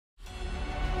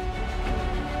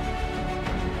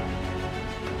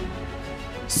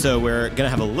So we're going to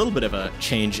have a little bit of a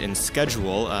change in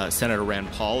schedule. Senator Rand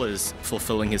Paul is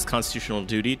fulfilling his constitutional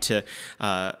duty to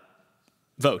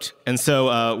vote. And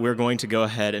so we're going to go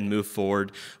ahead and move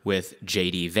forward with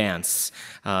J.D. Vance.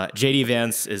 J.D.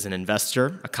 Vance is an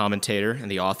investor, a commentator, and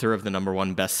the author of the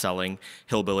 #1 best-selling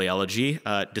Hillbilly Elegy,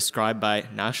 described by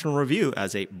National Review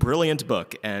as a brilliant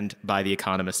book and by The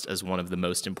Economist as one of the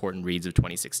most important reads of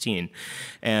 2016.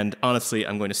 And honestly,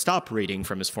 I'm going to stop reading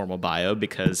from his formal bio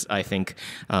because I think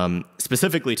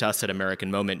specifically to us at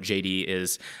American Moment, J.D.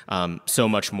 is so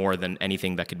much more than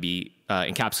anything that could be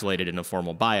encapsulated in a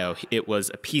formal bio. It was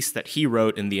a piece that he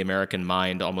wrote in The American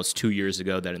Mind almost 2 years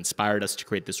ago that inspired us to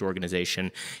create this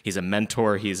organization. He's a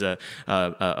mentor. He's a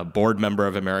board member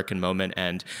of American Moment,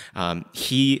 and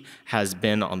he has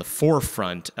been on the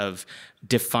forefront of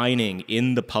defining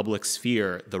in the public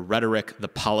sphere the rhetoric, the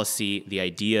policy, the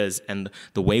ideas, and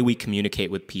the way we communicate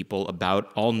with people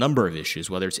about all number of issues,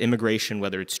 whether it's immigration,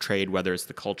 whether it's trade, whether it's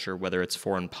the culture, whether it's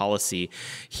foreign policy.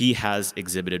 He has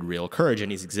exhibited real courage,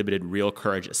 and he's exhibited real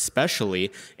courage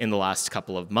especially in the last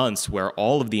couple of months where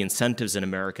all of the incentives in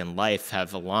American life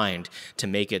have aligned to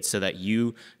make it so that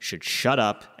you should shut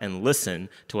up and listen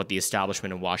to what the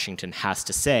establishment in Washington has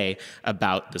to say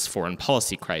about this foreign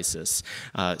policy crisis.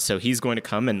 So he's going to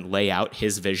come and lay out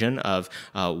his vision of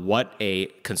what a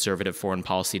conservative foreign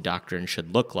policy doctrine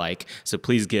should look like. So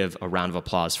please give a round of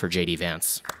applause for J.D.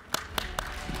 Vance.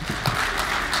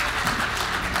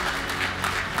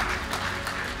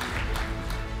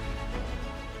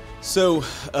 So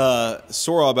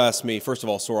Saurabh asked me, first of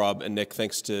all, Saurabh and Nick,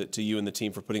 thanks to you and the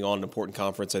team for putting on an important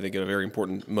conference, I think at a very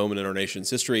important moment in our nation's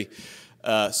history.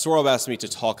 Saurabh asked me to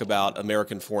talk about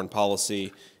American foreign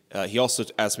policy. He also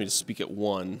asked me to speak at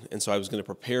 1, and so I was going to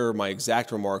prepare my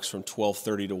exact remarks from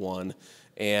 12:30 to 1,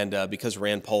 and because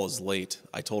Rand Paul is late,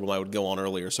 I told him I would go on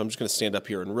earlier, so I'm just going to stand up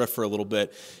here and riff for a little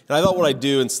bit. And I thought what I'd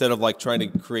do, instead of like trying to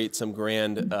create some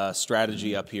grand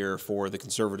strategy up here for the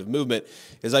conservative movement,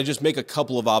 is I just make a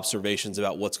couple of observations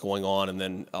about what's going on, and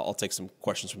then I'll take some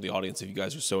questions from the audience if you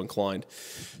guys are so inclined.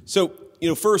 So,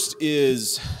 first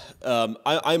is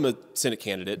I'm a Senate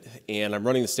candidate, and I'm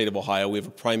running the state of Ohio. We have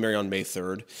a primary on May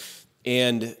 3rd.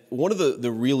 And one of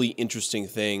the really interesting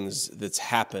things that's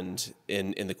happened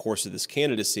in the course of this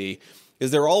candidacy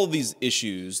is there are all of these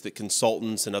issues that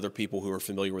consultants and other people who are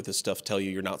familiar with this stuff tell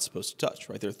you you're not supposed to touch,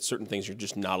 right? There are certain things you're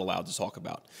just not allowed to talk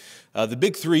about. The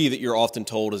big three that you're often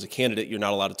told as a candidate you're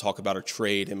not allowed to talk about are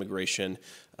trade, immigration,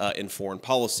 and foreign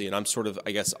policy. And I'm sort of,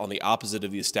 I guess, on the opposite of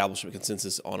the establishment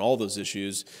consensus on all those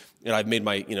issues. And I've made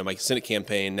my Senate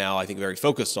campaign now, I think, very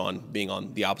focused on being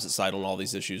on the opposite side on all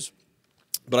these issues.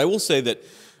 But I will say that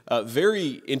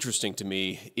very interesting to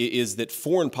me is that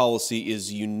foreign policy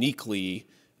is uniquely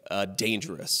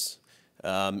dangerous.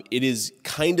 It is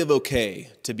kind of okay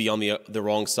to be on the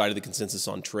wrong side of the consensus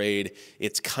on trade.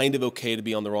 It's kind of okay to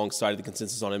be on the wrong side of the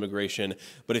consensus on immigration.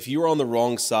 But if you're on the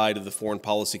wrong side of the foreign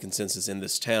policy consensus in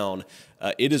this town,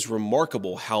 it is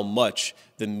remarkable how much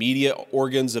the media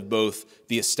organs of both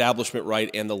the establishment right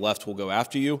and the left will go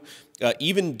after you.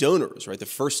 Even donors, right? The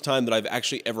first time that I've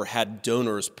actually ever had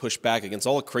donors push back against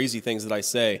all the crazy things that I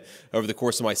say over the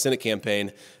course of my Senate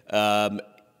campaign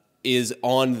is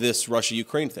on this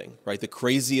Russia-Ukraine thing, right? The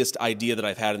craziest idea that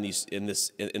I've had in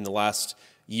the last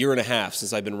year and a half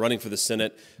since I've been running for the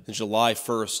Senate, since July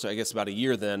 1st, I guess about a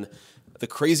year then, the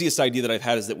craziest idea that I've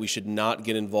had is that we should not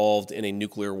get involved in a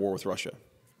nuclear war with Russia,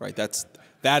 right?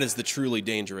 That is the truly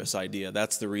dangerous idea.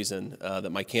 That's the reason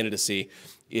that my candidacy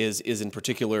is in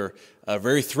particular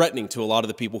very threatening to a lot of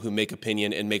the people who make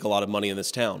opinion and make a lot of money in this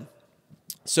town.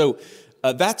 So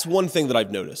that's one thing that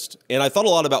I've noticed. And I thought a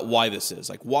lot about why this is.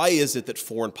 Like, why is it that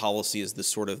foreign policy is this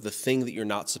sort of the thing that you're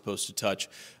not supposed to touch?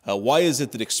 Why is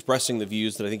it that expressing the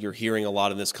views that I think you're hearing a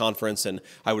lot in this conference, and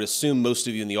I would assume most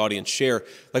of you in the audience share,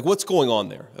 like what's going on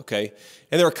there, okay?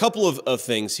 And there are a couple of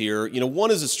things here.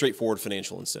 One is a straightforward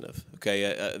financial incentive,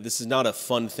 okay? This is not a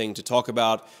fun thing to talk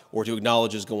about or to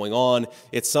acknowledge is going on.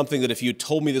 It's something that if you had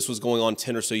told me this was going on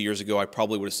 10 or so years ago, I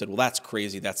probably would have said, well, that's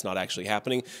crazy. That's not actually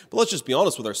happening. But let's just be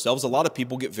honest with ourselves. A lot of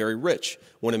people get very rich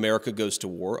when America goes to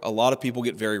war. A lot of people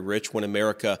get very rich when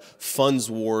America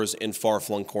funds wars in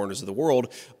far-flung corners of the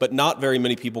world, but not very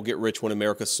many people get rich when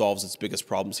America solves its biggest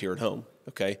problems here at home,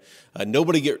 okay?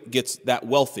 Nobody gets that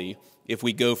wealthy if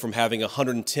we go from having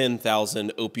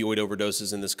 110,000 opioid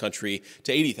overdoses in this country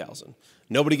to 80,000.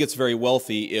 Nobody gets very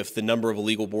wealthy if the number of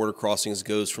illegal border crossings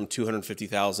goes from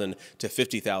 250,000 to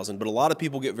 50,000, but a lot of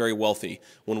people get very wealthy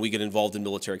when we get involved in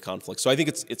military conflict. So I think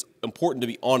it's important to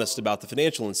be honest about the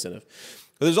financial incentive.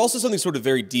 But there's also something sort of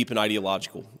very deep and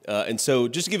ideological. And so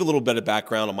just to give a little bit of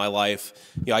background on my life,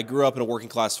 I grew up in a working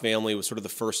class family, was sort of the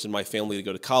first in my family to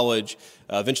go to college,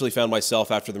 eventually found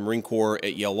myself after the Marine Corps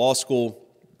at Yale Law School.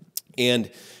 And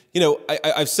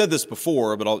I've said this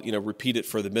before, but I'll repeat it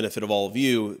for the benefit of all of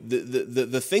you.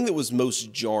 The thing that was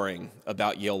most jarring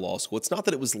about Yale Law School, it's not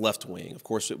that it was left-wing. Of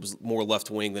course, it was more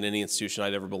left-wing than any institution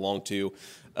I'd ever belonged to,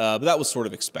 but that was sort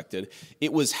of expected.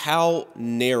 It was how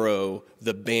narrow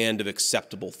the band of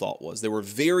acceptable thought was. There were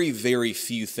very, very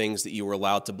few things that you were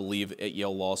allowed to believe at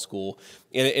Yale Law School,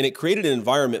 and it created an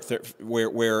environment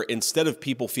where instead of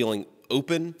people feeling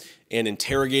open and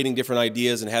interrogating different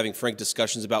ideas and having frank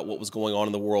discussions about what was going on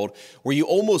in the world, where you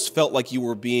almost felt like you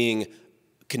were being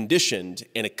conditioned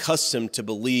and accustomed to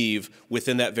believe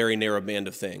within that very narrow band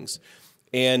of things.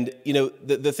 And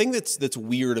the thing that's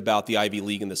weird about the Ivy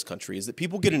League in this country is that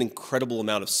people get an incredible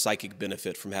amount of psychic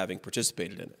benefit from having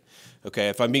participated in it. Okay,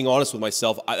 if I'm being honest with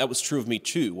myself, that was true of me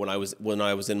too when I was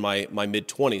in my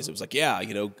mid-20s. It was like,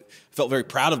 I felt very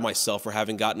proud of myself for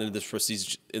having gotten into this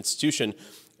prestigious institution.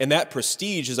 And that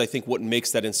prestige is, I think, what makes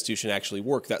that institution actually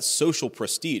work, that social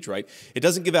prestige, right? It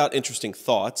doesn't give out interesting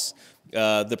thoughts.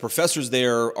 The professors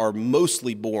there are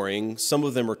mostly boring. Some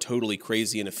of them are totally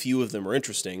crazy, and a few of them are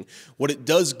interesting. What it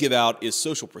does give out is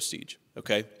social prestige,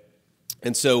 okay?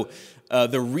 And so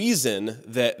the reason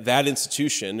that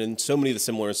institution and so many of the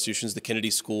similar institutions, the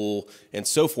Kennedy School and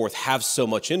so forth, have so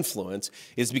much influence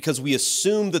is because we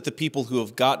assume that the people who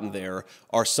have gotten there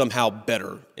are somehow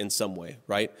better in some way,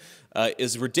 right?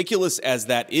 As ridiculous as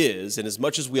that is, and as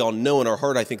much as we all know in our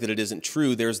heart, I think that it isn't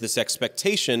true, there's this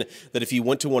expectation that if you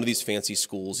went to one of these fancy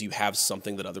schools, you have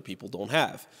something that other people don't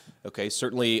have. Okay,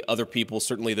 certainly other people,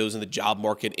 certainly those in the job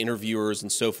market, interviewers and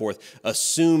so forth,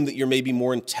 assume that you're maybe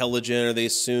more intelligent, or they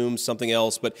assume something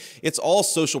else, but it's all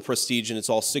social prestige and it's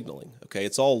all signaling. Okay,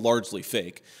 it's all largely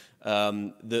fake.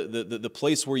 The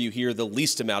place where you hear the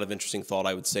least amount of interesting thought,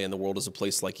 I would say, in the world is a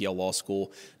place like Yale Law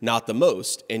School, not the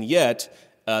most, and yet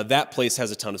that place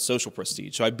has a ton of social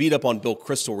prestige. So I beat up on Bill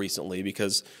Kristol recently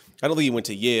because I don't think he went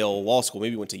to Yale Law School,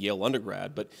 maybe he went to Yale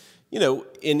undergrad, but in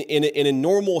a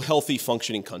normal, healthy,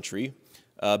 functioning country,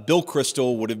 Bill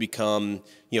Kristol would have become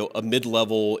a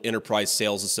mid-level enterprise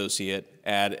sales associate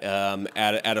at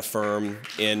a firm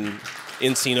in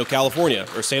Encino, California,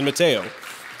 or San Mateo.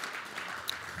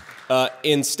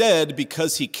 Instead,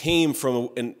 because he came from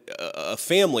a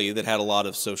family that had a lot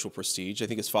of social prestige, I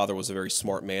think his father was a very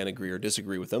smart man, agree or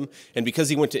disagree with him, and because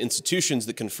he went to institutions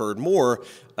that conferred more,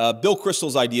 Bill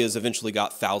Kristol's ideas eventually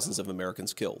got thousands of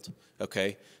Americans killed,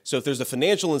 okay? So if there's a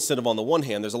financial incentive on the one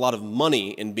hand, there's a lot of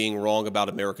money in being wrong about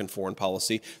American foreign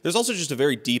policy. There's also just a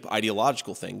very deep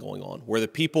ideological thing going on, where the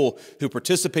people who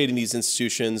participate in these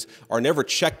institutions are never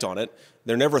checked on it.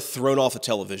 They're never thrown off of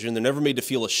television. They're never made to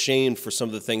feel ashamed for some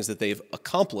of the things that they've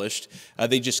accomplished.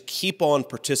 They just keep on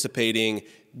participating,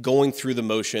 going through the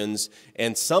motions,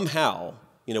 and somehow,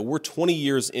 we're 20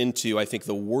 years into, I think,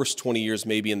 the worst 20 years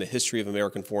maybe in the history of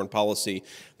American foreign policy.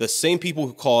 The same people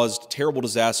who caused terrible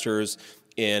disasters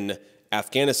in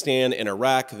Afghanistan and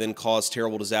Iraq, then caused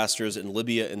terrible disasters in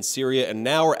Libya and Syria, and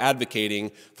now are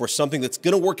advocating for something that's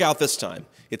going to work out this time.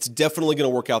 It's definitely going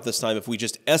to work out this time if we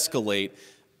just escalate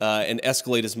and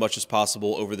escalate as much as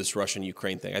possible over this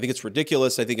Russian-Ukraine thing. I think it's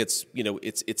ridiculous. I think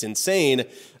it's insane.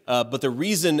 But the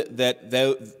reason that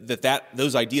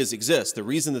those ideas exist, the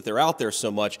reason that they're out there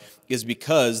so much, is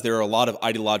because there are a lot of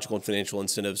ideological and financial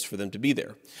incentives for them to be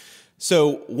there.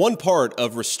 So one part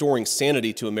of restoring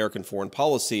sanity to American foreign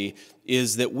policy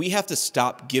is that we have to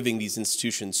stop giving these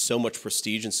institutions so much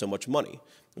prestige and so much money.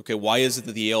 Okay, why is it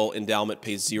that the Yale endowment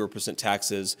pays 0%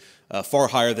 taxes, far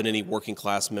higher than any working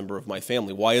class member of my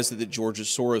family? Why is it that George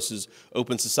Soros's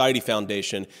Open Society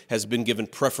Foundation has been given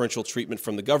preferential treatment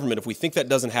from the government? If we think that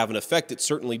doesn't have an effect, it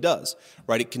certainly does,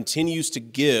 right? It continues to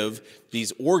give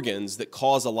these organs that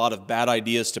cause a lot of bad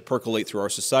ideas to percolate through our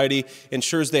society,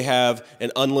 ensures they have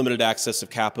an unlimited access of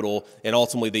capital, and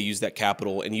ultimately they use that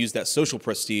capital and use that social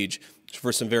prestige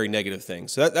for some very negative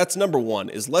things. So that's number one,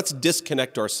 is let's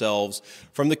disconnect ourselves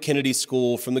from the Kennedy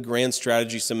School, from the grand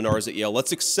strategy seminars at Yale.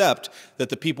 Let's accept that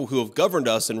the people who have governed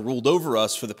us and ruled over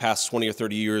us for the past 20 or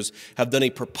 30 years have done a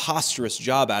preposterous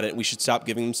job at it, and we should stop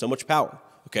giving them so much power,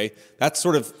 okay? That's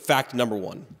sort of fact number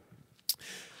one.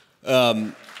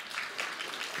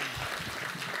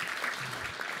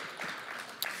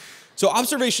 So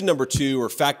observation number two, or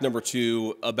fact number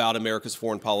two about America's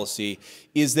foreign policy,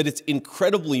 is that it's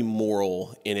incredibly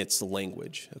moral in its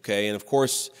language, okay? And of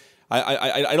course,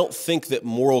 I don't think that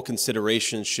moral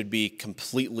considerations should be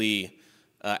completely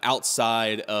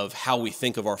outside of how we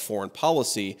think of our foreign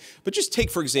policy. But just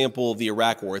take, for example, the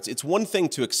Iraq War. It's one thing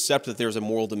to accept that there's a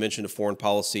moral dimension to foreign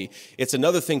policy. It's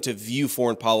another thing to view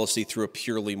foreign policy through a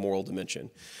purely moral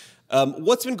dimension.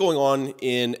 What's been going on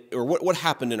what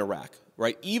happened in Iraq,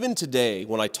 right? Even today,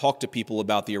 when I talk to people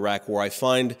about the Iraq War, I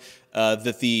find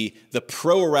that the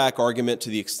pro-Iraq argument, to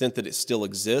the extent that it still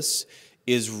exists,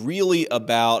 is really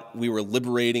about we were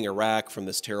liberating Iraq from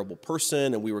this terrible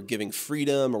person and we were giving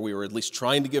freedom, or we were at least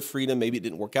trying to give freedom. Maybe it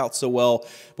didn't work out so well,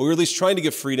 but we were at least trying to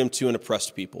give freedom to an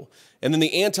oppressed people. And then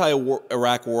the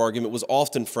anti-Iraq war argument was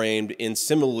often framed in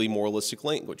similarly moralistic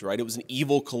language, right? It was an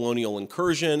evil colonial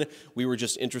incursion. We were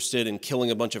just interested in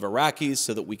killing a bunch of Iraqis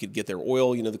so that we could get their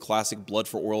oil, the classic blood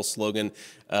for oil slogan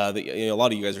that a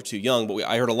lot of you guys are too young, but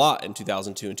I heard a lot in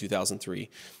 2002 and 2003.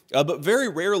 But very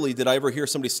rarely did I ever hear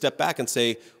somebody step back and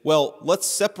say, well, let's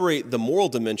separate the moral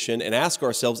dimension and ask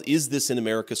ourselves, is this in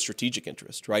America's strategic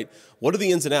interest, right? What are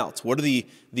the ins and outs? What are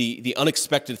the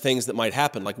unexpected things that might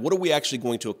happen? Like, what are we actually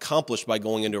going to accomplish by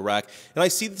going into Iraq? And I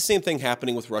see the same thing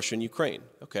happening with Russia and Ukraine,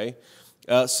 okay?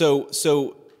 So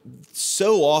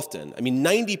often,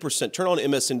 90%, turn on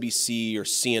MSNBC or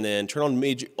CNN, turn on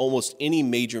almost any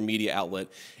major media outlet,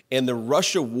 and the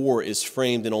Russia war is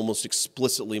framed in almost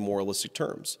explicitly moralistic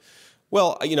terms.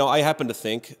 Well, I happen to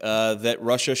think that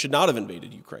Russia should not have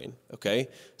invaded Ukraine, okay?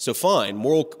 So fine,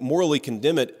 morally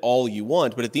condemn it all you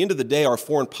want, but at the end of the day, our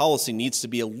foreign policy needs to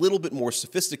be a little bit more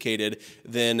sophisticated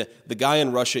than the guy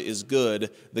in Russia is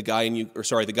good, the guy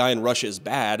in Russia is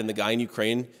bad, and the guy in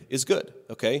Ukraine is good,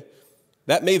 okay?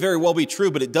 That may very well be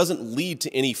true, but it doesn't lead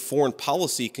to any foreign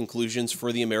policy conclusions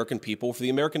for the American people, for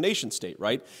the American nation state,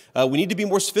 right? We need to be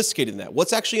more sophisticated than that.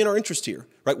 What's actually in our interest here,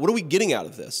 right? What are we getting out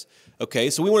of this?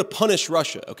 Okay, so we want to punish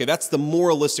Russia. Okay, that's the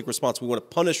moralistic response. We want to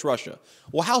punish Russia.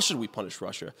 Well, how should we punish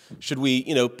Russia? Should we,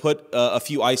 put a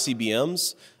few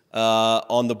ICBMs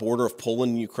on the border of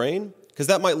Poland and Ukraine? Because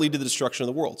that might lead to the destruction of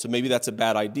the world. So maybe that's a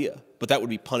bad idea, but that would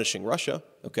be punishing Russia,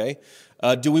 okay?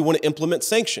 Do we want to implement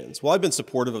sanctions? Well, I've been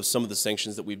supportive of some of the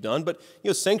sanctions that we've done, but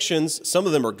sanctions, some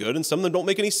of them are good and some of them don't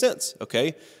make any sense,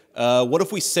 okay? What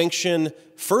if we sanction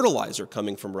fertilizer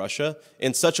coming from Russia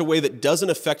in such a way that doesn't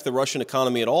affect the Russian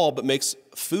economy at all, but makes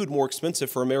food more expensive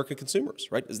for American consumers,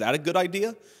 right? Is that a good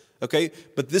idea? Okay,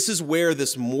 but this is where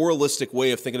this moralistic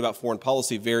way of thinking about foreign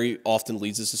policy very often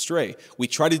leads us astray. We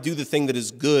try to do the thing that is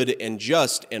good and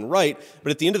just and right, but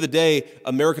at the end of the day,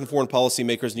 American foreign policy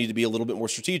makers need to be a little bit more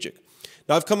strategic.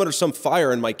 Now, I've come under some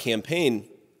fire in my campaign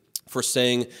for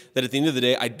saying that at the end of the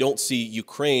day, I don't see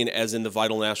Ukraine as in the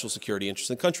vital national security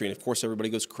interest of the country. And of course, everybody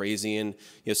goes crazy and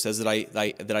says that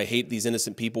I hate these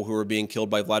innocent people who are being killed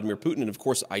by Vladimir Putin. And of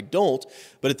course, I don't.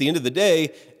 But at the end of the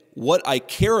day, what I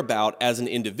care about as an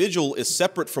individual is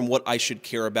separate from what I should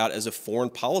care about as a foreign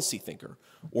policy thinker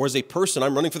or as a person.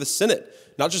 I'm running for the Senate,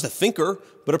 not just a thinker,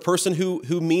 but a person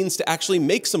who means to actually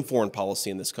make some foreign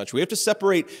policy in this country. We have to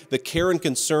separate the care and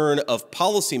concern of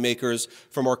policymakers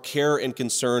from our care and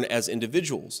concern as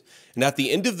individuals. And at the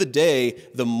end of the day,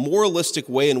 the moralistic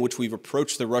way in which we've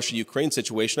approached the Russia-Ukraine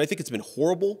situation, I think it's been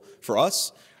horrible for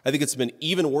us. I think it's been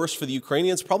even worse for the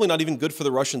Ukrainians, probably not even good for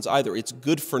the Russians either. It's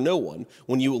good for no one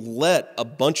when you let a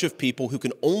bunch of people who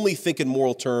can only think in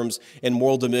moral terms and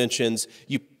moral dimensions,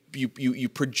 you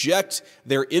project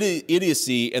their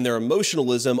idiocy and their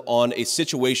emotionalism on a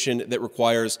situation that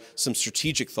requires some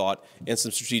strategic thought and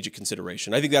some strategic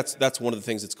consideration. I think that's one of the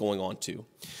things that's going on too.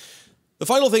 The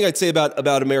final thing I'd say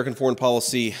about American foreign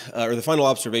policy, or the final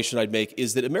observation I'd make,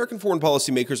 is that American foreign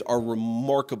policy makers are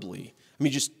remarkably,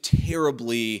 just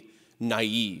terribly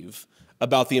naive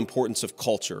about the importance of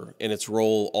culture and its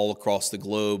role all across the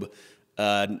globe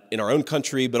in our own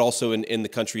country, but also in the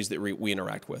countries that we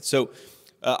interact with. So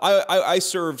I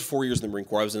served 4 years in the Marine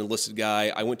Corps. I was an enlisted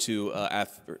guy. I went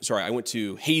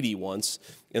to Haiti once,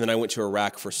 and then I went to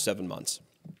Iraq for 7 months.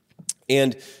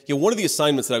 And one of the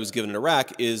assignments that I was given in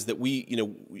Iraq is that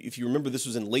if you remember, this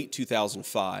was in late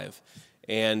 2005.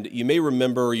 And you may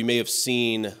remember, you may have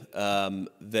seen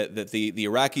that the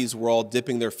Iraqis were all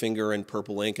dipping their finger in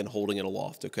purple ink and holding it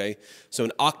aloft, okay? So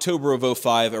in October of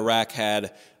 2005, Iraq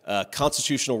had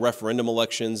constitutional referendum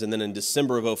elections, and then in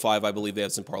December of 2005, I believe they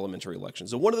had some parliamentary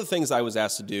elections. So one of the things I was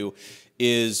asked to do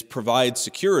is provide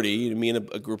security. Me and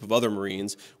a group of other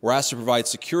Marines were asked to provide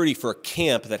security for a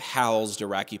camp that housed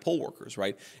Iraqi poll workers,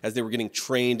 right? As they were getting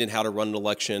trained in how to run an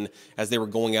election, as they were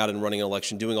going out and running an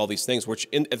election, doing all these things, which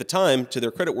at the time, to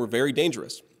their credit, were very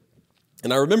dangerous.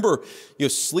 And I remember,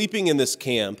 sleeping in this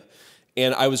camp,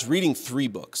 and I was reading 3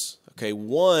 books. Okay,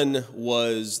 one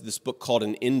was this book called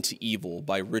An End to Evil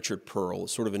by Richard Pearl,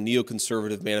 sort of a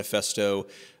neoconservative manifesto.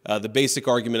 The basic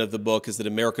argument of the book is that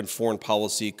American foreign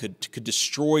policy could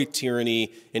destroy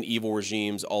tyranny and evil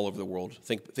regimes all over the world.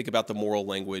 Think about the moral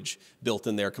language built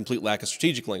in there, complete lack of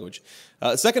strategic language.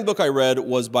 The second book I read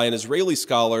was by an Israeli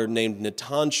scholar named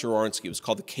Natan Sharansky. It was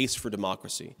called The Case for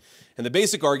Democracy. And the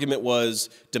basic argument was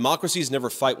democracies never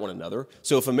fight one another.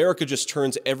 So if America just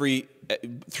turns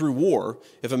through war,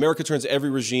 if America turns every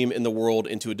regime in the world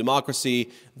into a democracy,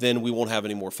 then we won't have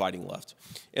any more fighting left.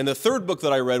 And the third book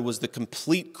that I read was The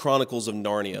Complete Chronicles of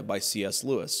Narnia by C.S.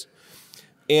 Lewis.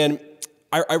 And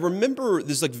I remember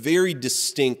this very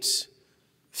distinct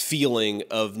feeling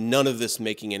of none of this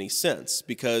making any sense,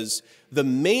 because the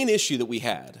main issue that we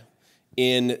had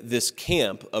in this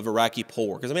camp of Iraqi poll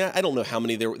workers, I don't know how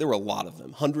many, there were a lot of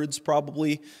them, hundreds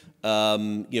probably,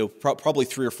 probably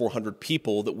 300 or 400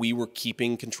 people that we were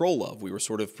keeping control of. We were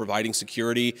sort of providing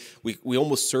security. We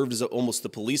almost served as almost the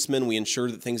policemen. We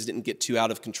ensured that things didn't get too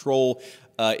out of control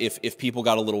if people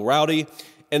got a little rowdy.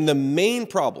 And the main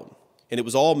problem, and it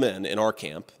was all men in our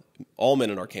camp,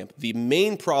 the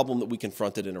main problem that we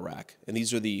confronted in Iraq, and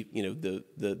these are the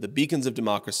beacons of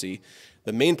democracy,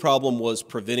 the main problem was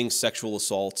preventing sexual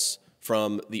assaults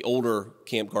from the older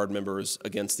camp guard members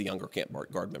against the younger camp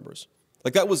guard members.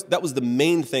 That was the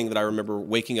main thing that I remember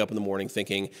waking up in the morning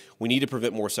thinking, we need to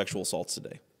prevent more sexual assaults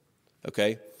today,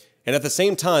 okay? And at the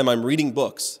same time, I'm reading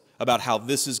books about how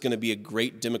this is going to be a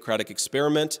great democratic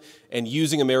experiment, and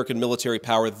using American military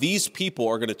power, these people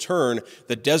are going to turn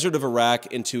the desert of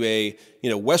Iraq into a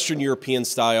Western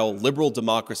European-style liberal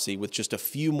democracy with just a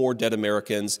few more dead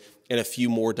Americans and a few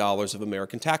more dollars of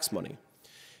American tax money.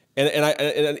 And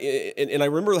I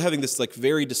remember having this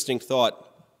very distinct thought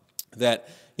that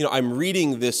I'm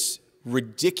reading this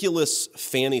ridiculous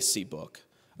fantasy book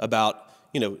about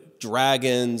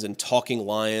dragons and talking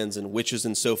lions and witches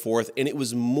and so forth, and it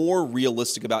was more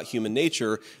realistic about human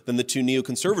nature than the two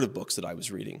neoconservative books that I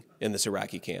was reading in this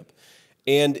Iraqi camp.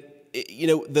 And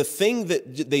the thing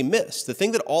that they missed, the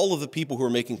thing that all of the people who are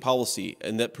making policy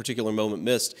in that particular moment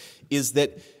missed, is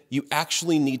that you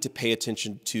actually need to pay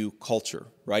attention to culture,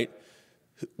 right?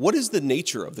 What is the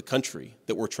nature of the country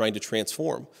that we're trying to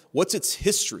transform? What's its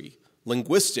history?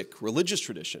 Linguistic, religious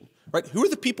tradition, right? Who are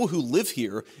the people who live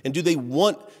here, and do they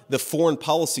want the foreign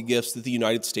policy gifts that the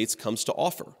United States comes to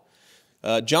offer?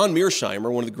 John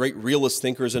Mearsheimer, one of the great realist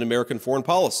thinkers in American foreign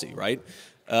policy, right?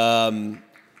 If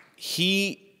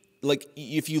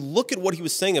you look at what he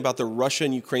was saying about the Russia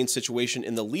and Ukraine situation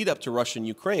in the lead up to Russia and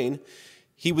Ukraine,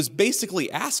 he was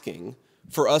basically asking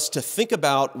for us to think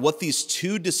about what these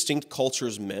two distinct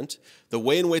cultures meant, the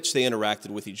way in which they interacted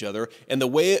with each other, and the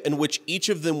way in which each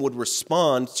of them would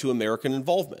respond to American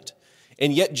involvement.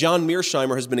 And yet John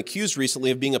Mearsheimer has been accused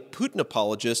recently of being a Putin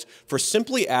apologist for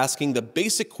simply asking the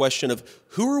basic question of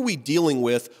who are we dealing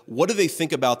with, what do they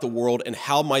think about the world, and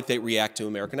how might they react to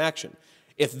American action?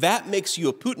 If that makes you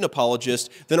a Putin apologist,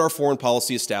 then our foreign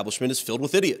policy establishment is filled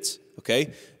with idiots,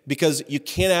 okay? Because you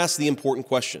can't ask the important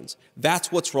questions.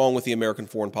 That's what's wrong with the American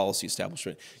foreign policy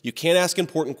establishment. You can't ask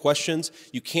important questions,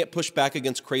 you can't push back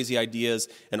against crazy ideas,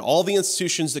 and all the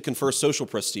institutions that confer social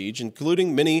prestige,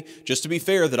 including many, just to be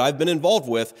fair, that I've been involved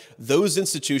with, those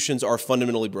institutions are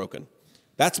fundamentally broken.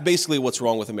 That's basically what's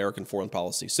wrong with American foreign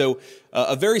policy. So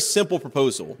a very simple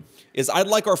proposal is I'd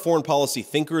like our foreign policy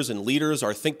thinkers and leaders,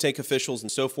 our think tank officials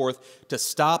and so forth, to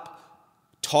stop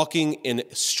talking in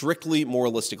strictly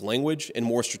moralistic language and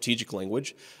more strategic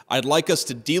language. I'd like us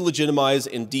to delegitimize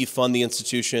and defund the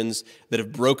institutions that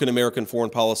have broken American foreign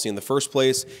policy in the first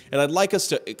place. And I'd like us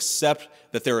to accept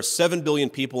that there are 7 billion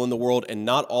people in the world and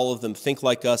not all of them think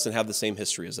like us and have the same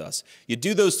history as us. You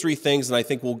do those three things and I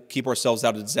think we'll keep ourselves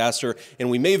out of disaster,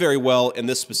 and we may very well, in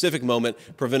this specific moment,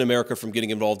 prevent America from getting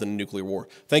involved in a nuclear war.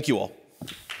 Thank you all.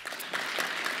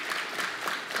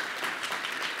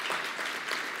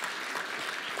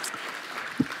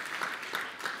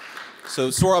 So,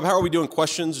 Saurabh, how are we doing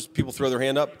questions? Just people throw their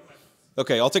hand up?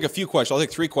 Okay, I'll take a few questions. I'll take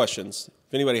 3 questions,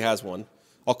 if anybody has one.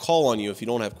 I'll call on you if you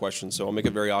don't have questions, so I'll make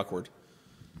it very awkward.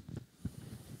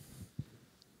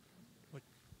 I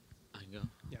can go.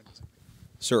 Yeah.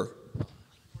 Sir.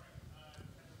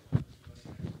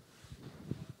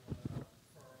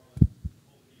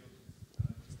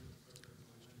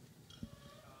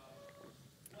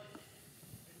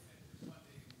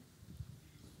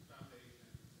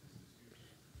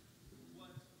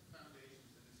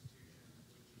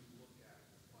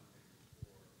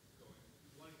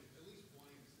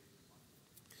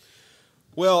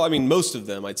 Well, I mean, most of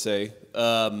them, I'd say.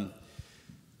 The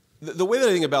way that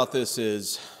I think about this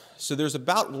is, so there's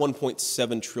about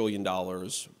 $1.7 trillion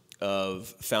of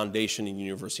foundation and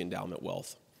university endowment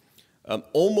wealth.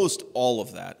 Almost all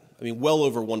of that, I mean, well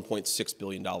over $1.6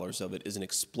 billion of it is in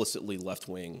explicitly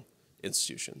left-wing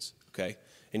institutions, okay?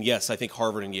 And yes, I think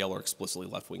Harvard and Yale are explicitly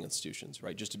left-wing institutions,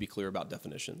 right? Just to be clear about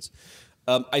definitions.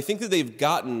 I think that they've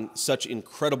gotten such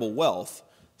incredible wealth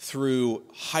through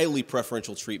highly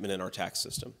preferential treatment in our tax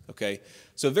system, okay?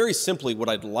 So very simply, what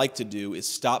I'd like to do is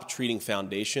stop treating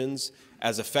foundations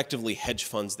as effectively hedge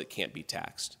funds that can't be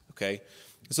taxed, okay?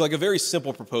 So like a very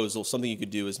simple proposal, something you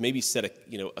could do is maybe set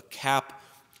a cap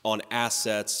on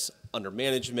assets under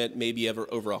management, maybe over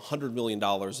 $100 million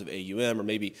of AUM, or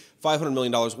maybe $500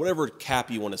 million, whatever cap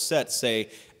you want to set.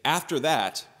 Say, after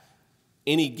that,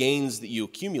 any gains that you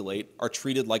accumulate are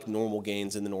treated like normal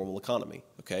gains in the normal economy,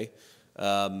 okay?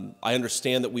 I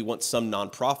understand that we want some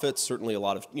nonprofits, certainly a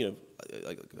lot of,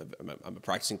 I'm a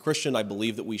practicing Christian. I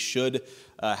believe that we should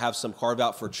have some carve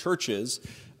out for churches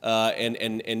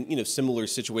and similarly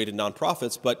situated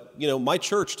nonprofits, but, my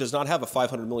church does not have a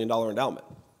 $500 million endowment,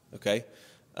 okay?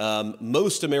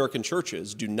 Most American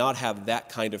churches do not have that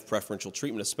kind of preferential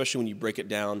treatment, especially when you break it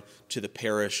down to the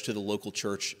parish, to the local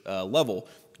church level.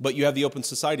 But you have the Open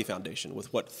Society Foundation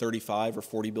with, $35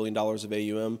 or $40 billion of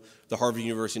AUM, the Harvard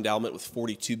University Endowment with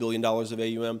 $42 billion of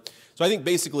AUM. So I think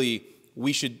basically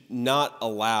we should not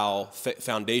allow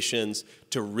foundations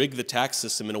to rig the tax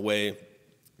system in a way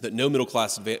that no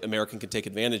middle-class American can take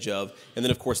advantage of. And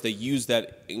then, of course, they use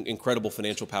that incredible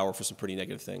financial power for some pretty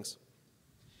negative things.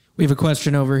 We have a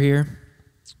question over here.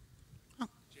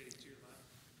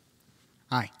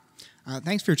 Hi.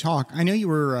 Thanks for your talk. I know you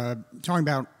were talking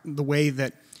about the way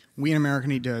that we in America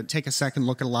need to take a second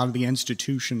look at a lot of the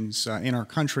institutions in our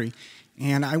country.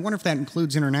 And I wonder if that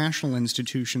includes international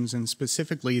institutions and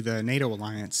specifically the NATO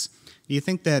alliance. Do you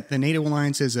think that the NATO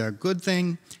alliance is a good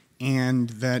thing? And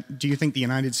do you think the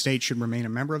United States should remain a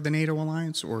member of the NATO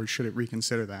alliance, or should it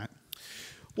reconsider that?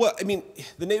 Well, I mean,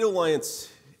 the NATO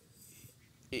alliance,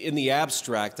 in the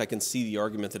abstract, I can see the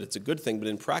argument that it's a good thing, but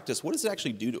in practice, what does it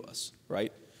actually do to us,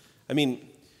 right? I mean,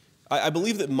 I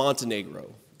believe that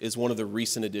Montenegro is one of the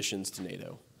recent additions to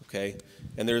NATO, okay?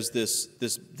 And there's this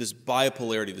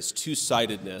bipolarity, this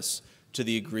two-sidedness to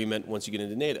the agreement once you get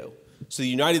into NATO. So the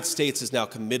United States is now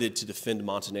committed to defend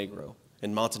Montenegro,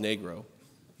 and Montenegro,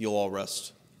 you'll all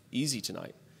rest easy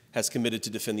tonight, has committed to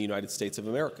defend the United States of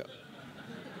America,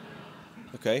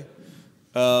 okay?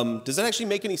 Does that actually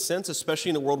make any sense, especially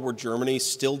in a world where Germany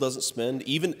still doesn't spend,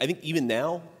 I think even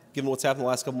now, given what's happened in the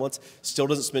last couple months, still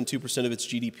doesn't spend 2% of its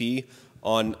GDP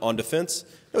on defense?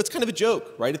 No, it's kind of a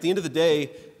joke, right? At the end of the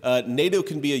day, NATO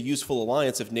can be a useful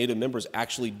alliance if NATO members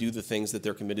actually do the things that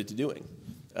they're committed to doing.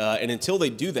 And until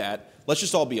they do that, let's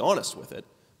just all be honest with it.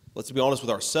 Let's be honest with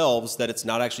ourselves that it's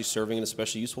not actually serving an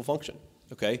especially useful function,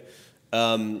 okay?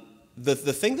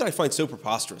 The thing that I find so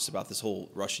preposterous about this whole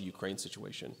Russia-Ukraine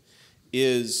situation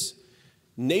is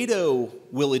NATO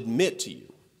will admit to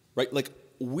you, right? Like,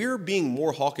 we're being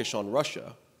more hawkish on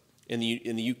Russia, and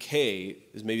the UK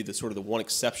is maybe the one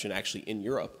exception actually in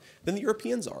Europe, than the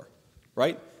Europeans are,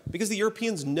 right? Because the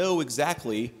Europeans know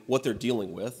exactly what they're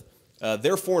dealing with.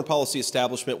 Their foreign policy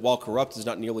establishment, while corrupt, is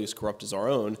not nearly as corrupt as our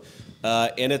own.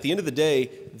 And at the end of the day,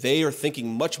 they are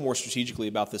thinking much more strategically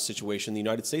about this situation than the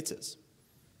United States is.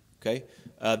 Okay?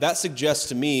 That suggests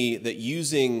to me that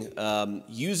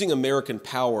using American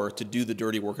power to do the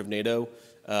dirty work of NATO,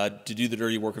 to do the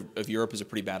dirty work of Europe, is a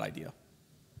pretty bad idea.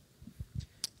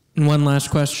 And one last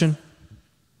question.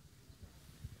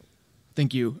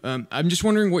 Thank you. I'm just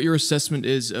wondering what your assessment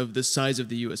is of the size of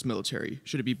the U.S. military.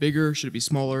 Should it be bigger? Should it be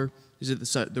smaller? Is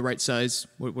it the right size?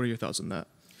 What are your thoughts on that?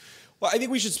 Well, I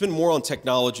think we should spend more on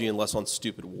technology and less on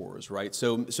stupid wars, right?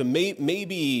 So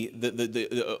maybe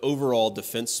the overall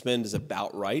defense spend is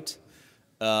about right.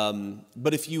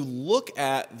 But if you look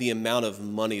at the amount of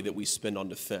money that we spend on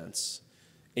defense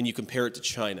and you compare it to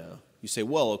China, you say,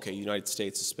 well, okay, the United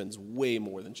States spends way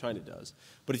more than China does.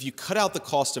 But if you cut out the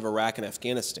cost of Iraq and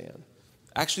Afghanistan,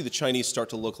 actually the Chinese start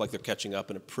to look like they're catching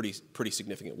up in a pretty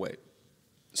significant way.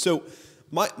 So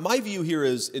my view here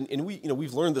is, and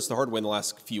we've learned this the hard way in the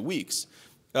last few weeks,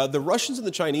 the Russians and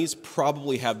the Chinese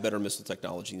probably have better missile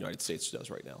technology than the United States does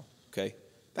right now, okay?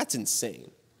 That's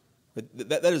insane.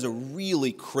 That is a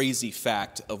really crazy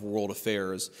fact of world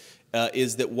affairs,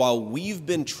 is that while we've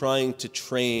been trying to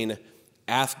train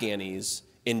Afghanis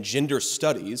in gender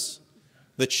studies,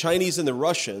 the Chinese and the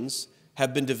Russians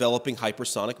have been developing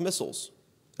hypersonic missiles.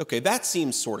 Okay, that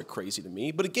seems sort of crazy to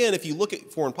me. But again, if you look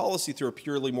at foreign policy through a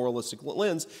purely moralistic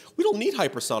lens, we don't need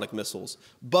hypersonic missiles.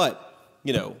 But,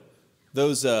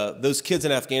 those kids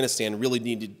in Afghanistan really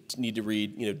need to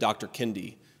read, Dr.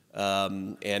 Kendi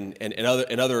and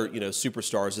other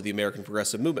superstars of the American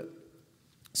progressive movement.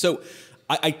 So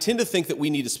I tend to think that we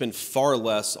need to spend far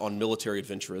less on military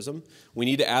adventurism. We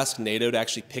need to ask NATO to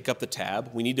actually pick up the tab.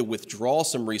 We need to withdraw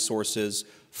some resources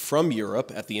from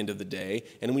Europe at the end of the day,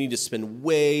 and we need to spend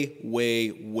way,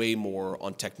 way, way more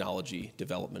on technology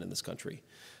development in this country.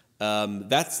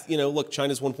 That's, look,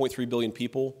 China's 1.3 billion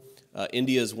people.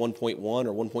 India is 1.1 or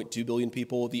 1.2 billion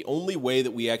people. The only way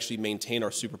that we actually maintain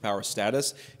our superpower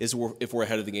status is if we're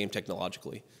ahead of the game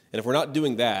technologically. And if we're not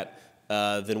doing that,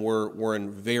 then we're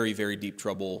in very, very deep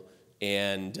trouble,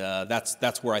 and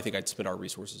that's where I think I'd spend our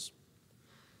resources.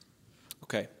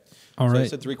 Okay. All so right. I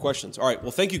said 3 questions. All right.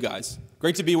 Well, thank you guys.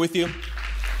 Great to be with you.